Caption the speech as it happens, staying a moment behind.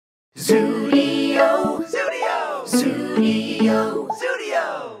Zoodio! Zoodio! Zoodio!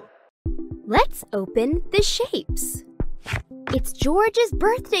 Zoodio! Let's open the shapes. It's George's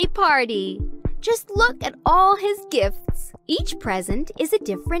birthday party. Just look at all his gifts. Each present is a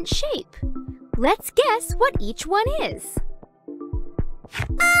different shape. Let's guess what each one is.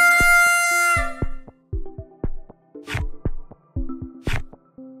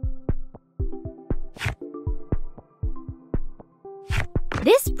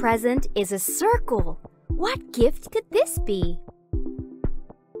 This present is a circle. What gift could this be?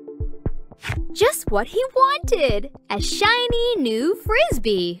 Just what he wanted! A shiny new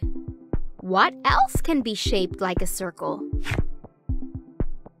frisbee. What else can be shaped like a circle?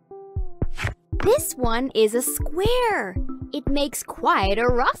 This one is a square. It makes quite a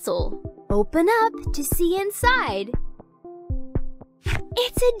rustle. Open up to see inside.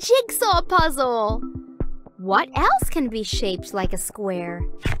 It's a jigsaw puzzle. What else can be shaped like a square?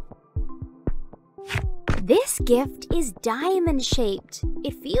 This gift is diamond-shaped.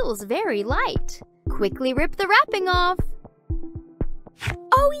 It feels very light. Quickly rip the wrapping off.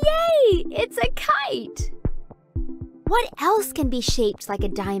 Oh, yay! It's a kite! What else can be shaped like a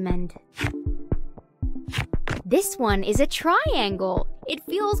diamond? This one is a triangle. It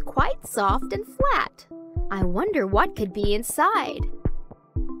feels quite soft and flat. I wonder what could be inside.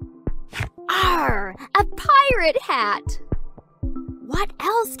 Arr! A pirate hat! What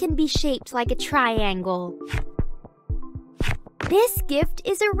else can be shaped like a triangle? This gift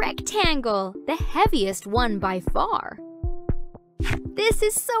is a rectangle, the heaviest one by far. This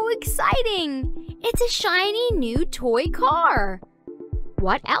is so exciting! It's a shiny new toy car.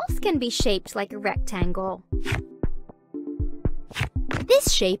 What else can be shaped like a rectangle?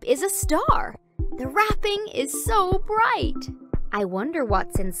 This shape is a star. The wrapping is so bright. I wonder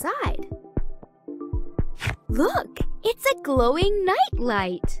what's inside. Look, it's a glowing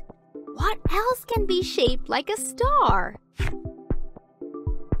nightlight. What else can be shaped like a star?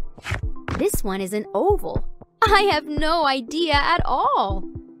 This one is an oval. I have no idea at all.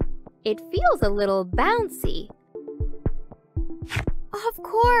 It feels a little bouncy. Of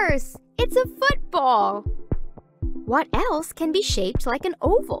course, it's a football. What else can be shaped like an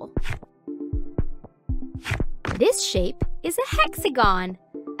oval? This shape is a hexagon.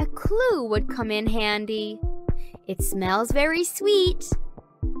 A clue would come in handy. It smells very sweet.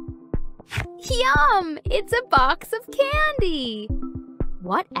 Yum! It's a box of candy.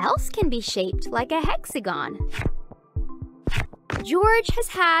 What else can be shaped like a hexagon? George has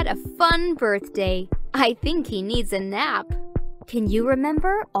had a fun birthday. I think he needs a nap. Can you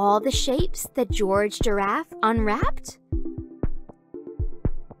remember all the shapes that George Giraffe unwrapped?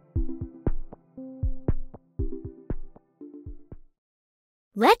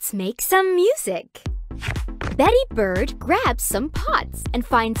 Let's make some music. Betty Bird grabs some pots and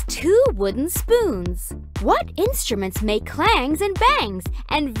finds 2 wooden spoons. What instruments make clangs and bangs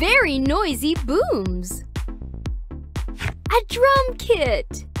and very noisy booms? A drum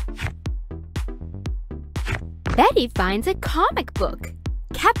kit! Betty finds a comic book,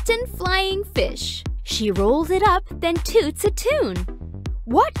 Captain Flying Fish. She rolls it up, then toots a tune.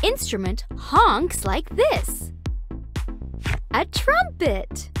 What instrument honks like this? A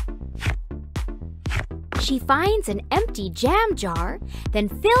trumpet! She finds an empty jam jar, then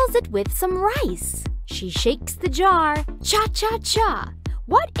fills it with some rice. She shakes the jar, cha-cha-cha.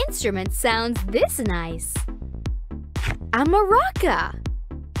 What instrument sounds this nice? A maraca!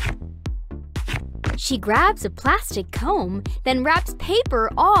 She grabs a plastic comb, then wraps paper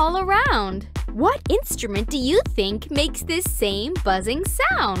all around. What instrument do you think makes this same buzzing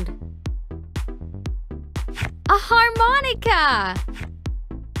sound? A harmonica!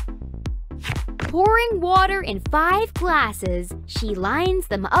 Pouring water in 5 glasses, she lines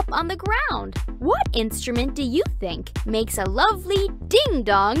them up on the ground. What instrument do you think makes a lovely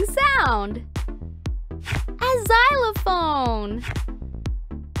ding-dong sound? A xylophone!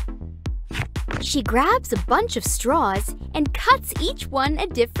 She grabs a bunch of straws and cuts each one a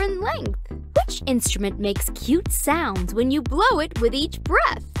different length. Which instrument makes cute sounds when you blow it with each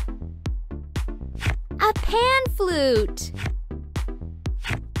breath? A pan flute!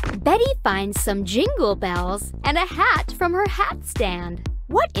 Betty finds some jingle bells and a hat from her hat stand.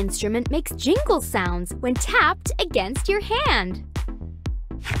 What instrument makes jingle sounds when tapped against your hand?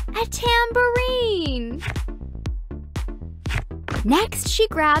 A tambourine! Next, she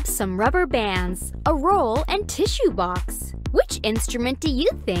grabs some rubber bands, a roll, and tissue box. Which instrument do you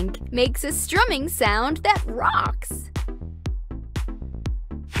think makes a strumming sound that rocks?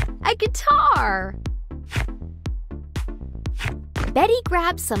 A guitar! Betty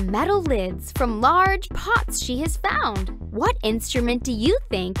grabs some metal lids from large pots she has found. What instrument do you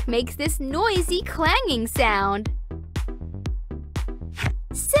think makes this noisy clanging sound?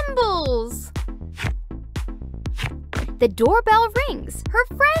 Cymbals! The doorbell rings. Her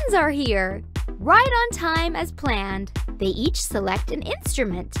friends are here. Right on time as planned. They each select an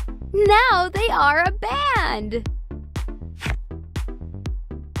instrument. Now they are a band!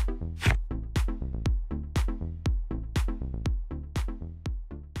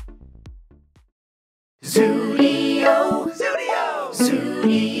 Zoodio,